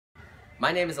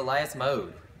My name is Elias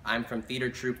Mauud. I'm from Theater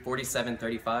Troupe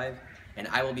 4735, and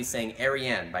I will be saying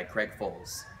Arianne by Craig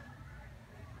Foles.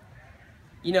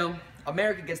 You know,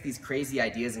 America gets these crazy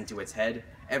ideas into its head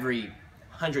every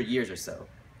 100 years or so.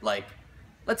 Like,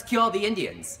 let's kill all the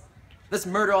Indians. Let's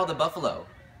murder all the buffalo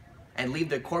and leave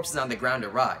their corpses on the ground to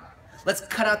rot. Let's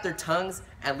cut out their tongues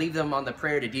and leave them on the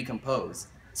prairie to decompose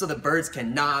so the birds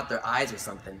can gnaw out their eyes or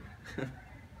something.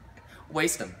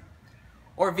 Waste them.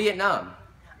 Or Vietnam.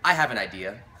 I have an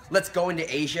idea. Let's go into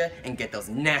Asia and get those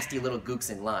nasty little gooks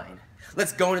in line.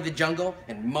 Let's go into the jungle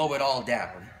and mow it all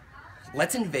down.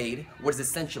 Let's invade what is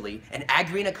essentially an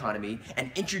agrarian economy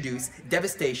and introduce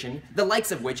devastation, the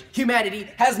likes of which humanity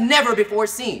has never before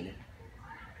seen.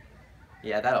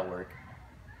 Yeah, that'll work.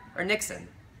 Or Nixon.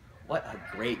 What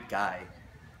a great guy.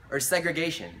 Or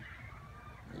segregation.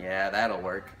 Yeah, that'll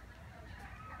work.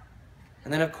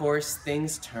 And then of course,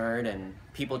 things turn and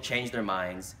people change their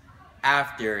minds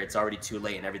after it's already too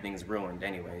late and everything's ruined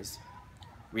anyways.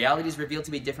 Reality is revealed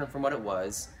to be different from what it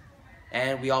was,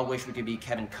 and we all wish we could be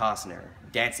Kevin Costner,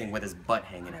 dancing with his butt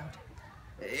hanging out.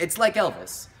 It's like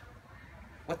Elvis.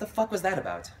 What the fuck was that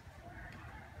about?